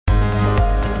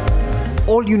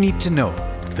All You Need to Know,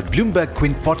 the Bloomberg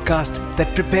Quint podcast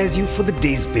that prepares you for the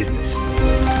day's business.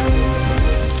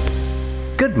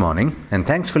 Good morning, and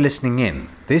thanks for listening in.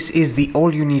 This is the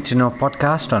All You Need to Know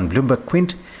podcast on Bloomberg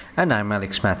Quint, and I'm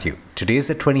Alex Matthew. Today is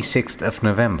the 26th of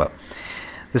November.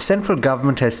 The central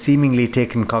government has seemingly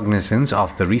taken cognizance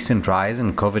of the recent rise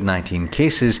in COVID-19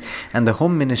 cases, and the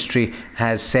Home Ministry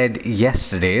has said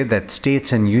yesterday that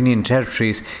states and union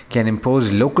territories can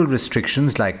impose local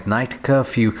restrictions like night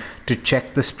curfew to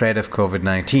check the spread of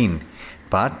COVID-19.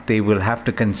 But they will have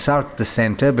to consult the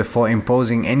centre before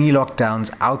imposing any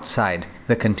lockdowns outside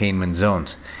the containment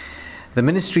zones. The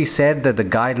ministry said that the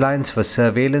guidelines for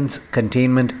surveillance,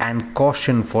 containment and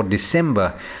caution for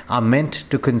December are meant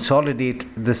to consolidate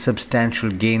the substantial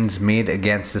gains made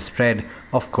against the spread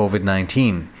of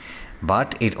COVID-19.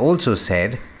 But it also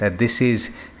said that this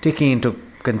is taking into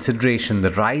consideration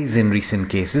the rise in recent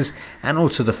cases and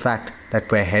also the fact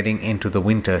that we're heading into the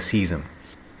winter season.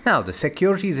 Now, the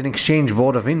Securities and Exchange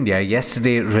Board of India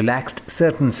yesterday relaxed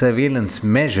certain surveillance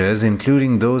measures,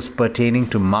 including those pertaining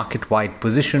to market-wide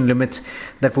position limits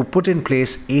that were put in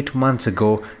place 8 months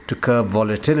ago to curb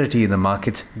volatility in the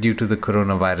markets due to the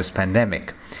coronavirus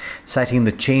pandemic. Citing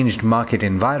the changed market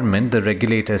environment, the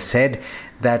regulator said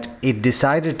that it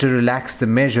decided to relax the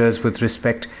measures with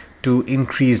respect to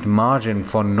increased margin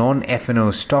for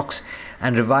non-F&O stocks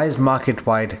and revised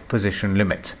market-wide position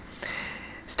limits.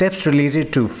 Steps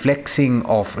related to flexing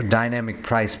of dynamic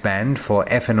price band for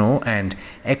F&O and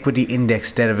equity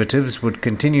index derivatives would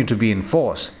continue to be in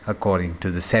force, according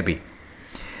to the SEBI.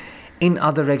 In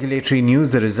other regulatory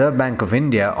news, the Reserve Bank of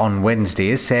India on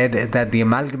Wednesday said that the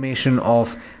amalgamation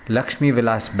of Lakshmi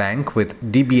Vilas Bank with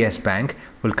DBS Bank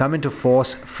will come into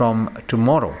force from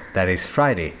tomorrow, that is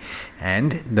Friday,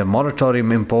 and the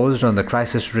moratorium imposed on the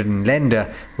crisis-ridden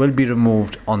lender will be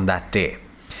removed on that day.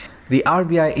 The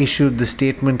RBI issued the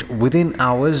statement within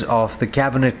hours of the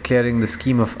Cabinet clearing the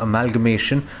scheme of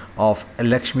amalgamation of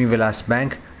Lakshmi Vilas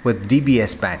Bank with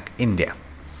DBS Bank India.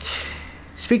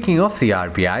 Speaking of the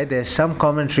RBI, there's some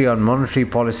commentary on monetary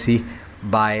policy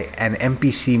by an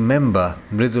MPC member,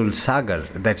 Mridul Sagar,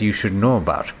 that you should know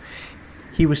about.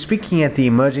 He was speaking at the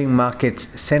Emerging Markets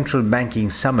Central Banking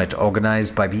Summit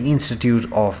organized by the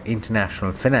Institute of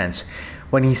International Finance,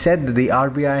 when he said that the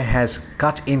RBI has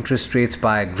cut interest rates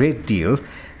by a great deal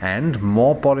and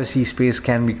more policy space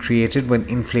can be created when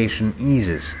inflation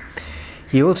eases.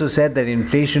 He also said that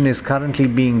inflation is currently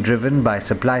being driven by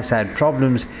supply-side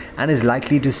problems and is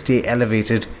likely to stay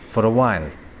elevated for a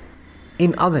while.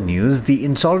 In other news, the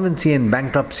Insolvency and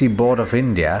Bankruptcy Board of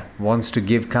India wants to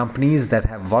give companies that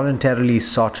have voluntarily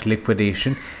sought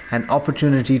liquidation an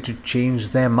opportunity to change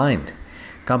their mind.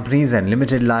 Companies and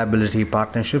limited liability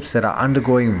partnerships that are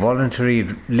undergoing voluntary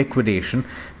liquidation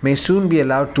may soon be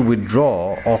allowed to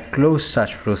withdraw or close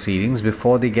such proceedings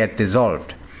before they get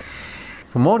dissolved.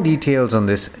 For more details on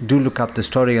this, do look up the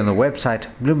story on the website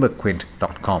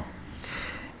bloombergquint.com.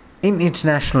 In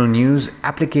international news,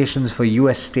 applications for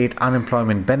US state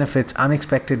unemployment benefits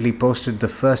unexpectedly posted the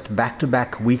first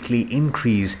back-to-back weekly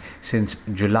increase since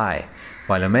July,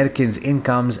 while Americans'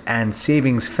 incomes and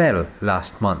savings fell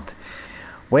last month.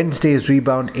 Wednesday's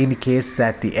rebound indicates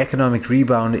that the economic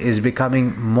rebound is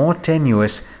becoming more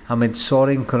tenuous amid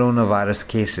soaring coronavirus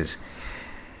cases.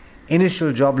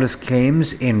 Initial jobless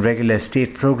claims in regular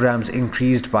state programs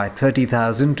increased by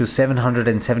 30,000 to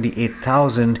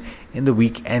 778,000 in the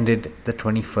week ended the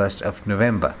 21st of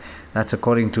November. That's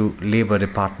according to Labour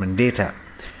Department data.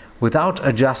 Without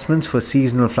adjustments for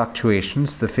seasonal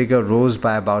fluctuations, the figure rose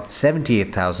by about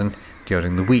 78,000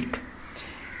 during the week.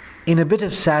 In a bit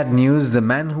of sad news, the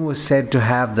man who was said to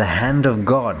have the hand of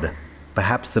God,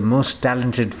 perhaps the most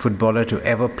talented footballer to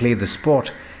ever play the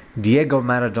sport, Diego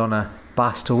Maradona,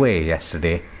 passed away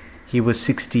yesterday. He was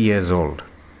 60 years old.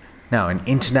 Now, in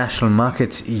international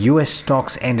markets, US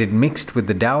stocks ended mixed, with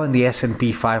the Dow and the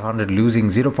S&P 500 losing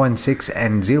 0.6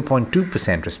 and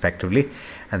 0.2% respectively,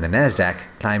 and the Nasdaq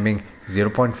climbing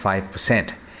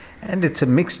 0.5%. And it's a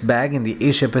mixed bag in the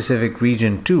Asia-Pacific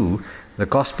region too. The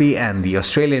Kospi and the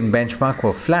Australian benchmark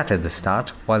were flat at the start,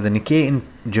 while the Nikkei in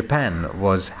Japan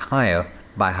was higher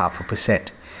by 0.5%.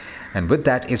 And with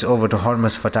that, it's over to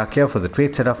Hormuz Fatakia for the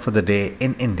trade setup for the day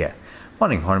in India.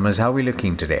 Morning, Hormuz. How are we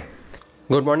looking today?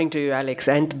 Good morning to you, Alex,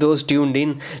 and to those tuned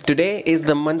in. Today is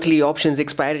the monthly options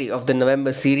expiry of the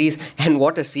November series, and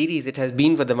what a series it has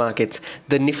been for the markets.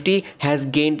 The Nifty has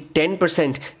gained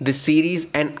 10% this series,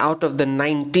 and out of the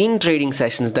 19 trading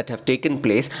sessions that have taken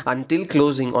place until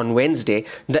closing on Wednesday,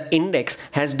 the index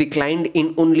has declined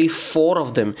in only 4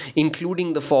 of them,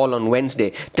 including the fall on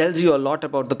Wednesday. Tells you a lot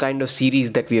about the kind of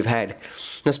series that we have had.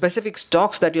 Now, specific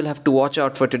stocks that you'll have to watch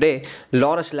out for today: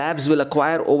 Laurus Labs will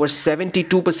acquire over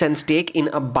 72% stake in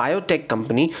a biotech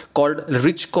company called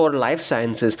Richcore Life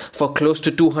Sciences for close to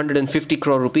 250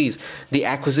 crore rupees. The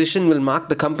acquisition will mark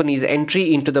the company's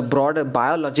entry into the broader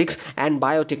biologics and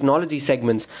biotechnology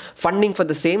segments. Funding for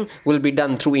the same will be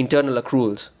done through internal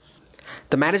accruals.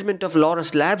 The management of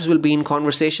Laurus Labs will be in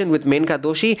conversation with Menka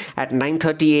Doshi at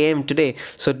 9:30 a.m. today,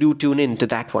 so do tune in to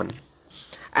that one.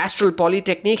 Astral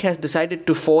Polytechnique has decided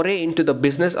to foray into the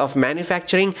business of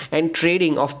manufacturing and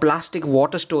trading of plastic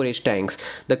water storage tanks.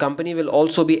 The company will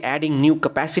also be adding new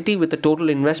capacity with a total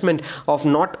investment of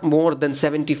not more than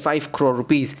 75 crore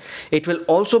rupees. It will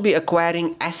also be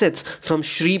acquiring assets from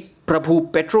Shri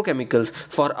Prabhu Petrochemicals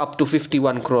for up to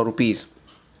 51 crore rupees.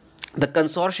 The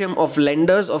consortium of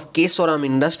lenders of Kesoram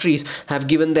Industries have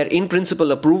given their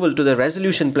in-principle approval to the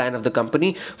resolution plan of the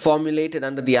company formulated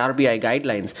under the RBI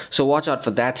guidelines, so watch out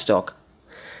for that stock.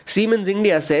 Siemens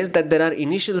India says that there are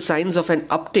initial signs of an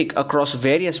uptick across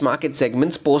various market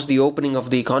segments post the opening of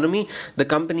the economy. The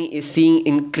company is seeing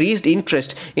increased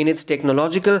interest in its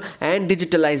technological and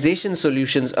digitalization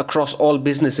solutions across all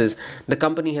businesses. The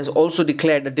company has also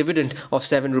declared a dividend of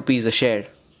 7 rupees a share.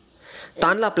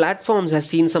 Tanla Platforms has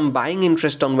seen some buying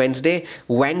interest on Wednesday.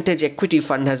 Vantage Equity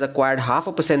Fund has acquired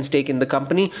 0.5% stake in the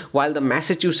company, while the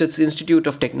Massachusetts Institute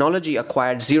of Technology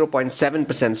acquired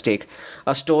 0.7% stake.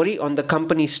 A story on the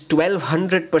company's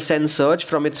 1200% surge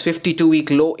from its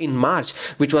 52-week low in March,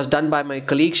 which was done by my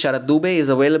colleague Sharad Dubey, is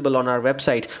available on our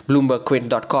website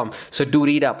bloombergquint.com, so do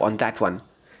read up on that one.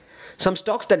 Some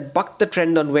stocks that bucked the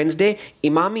trend on Wednesday: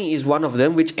 Emami is one of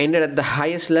them, which ended at the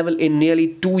highest level in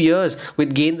nearly 2 years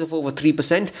with gains of over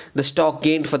 3%. The stock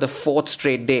gained for the 4th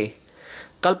straight day.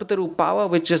 Kalpataru Power,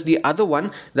 which is the other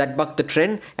one that bucked the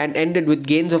trend and ended with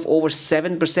gains of over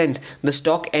 7%. The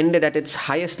stock ended at its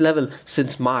highest level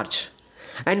since March.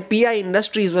 And PI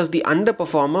Industries was the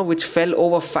underperformer, which fell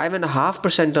over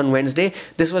 5.5% on Wednesday.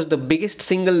 This was the biggest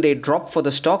single day drop for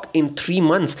the stock in 3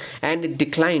 months, and it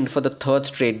declined for the 3rd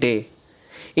straight day.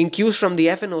 In cues from the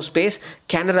F&O space,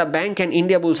 Canara Bank and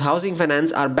Indiabulls Housing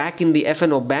Finance are back in the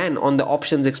F&O ban on the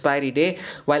options expiry day,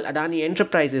 while Adani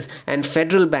Enterprises and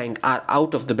Federal Bank are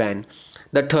out of the ban.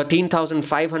 The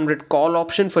 13,500 call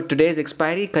option for today's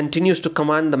expiry continues to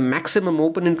command the maximum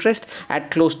open interest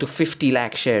at close to 50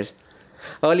 lakh shares.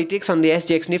 Early ticks on the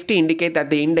SGX Nifty indicate that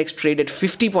the index traded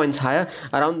 50 points higher,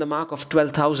 around the mark of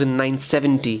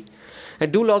 12,970.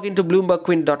 And do log into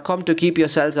bloombergquint.com to keep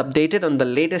yourselves updated on the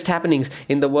latest happenings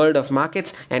in the world of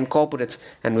markets and corporates.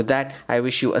 And with that, I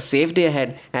wish you a safe day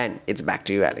ahead, and it's back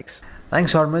to you, Alex.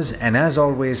 Thanks, Hormuz, and as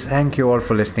always, thank you all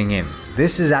for listening in.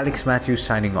 This is Alex Matthews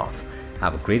signing off.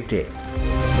 Have a great day.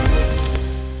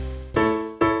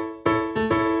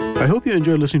 I hope you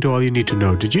enjoyed listening to All You Need to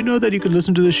Know. Did you know that you could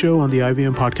listen to the show on the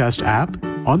IVM Podcast app?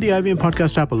 On the IVM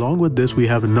Podcast app, along with this, we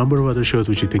have a number of other shows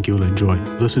which you think you'll enjoy.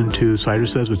 Listen to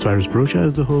Cyrus Says with Cyrus Brocha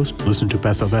as the host. Listen to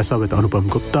Paisa Vaisa with Anupam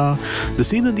Gupta. The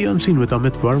Scene and the Unseen with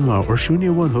Amit Verma, or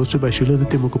Shunya One hosted by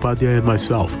Shiladitya Mukhopadhyay and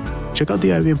myself. Check out the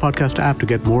IVM Podcast app to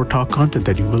get more talk content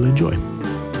that you will enjoy.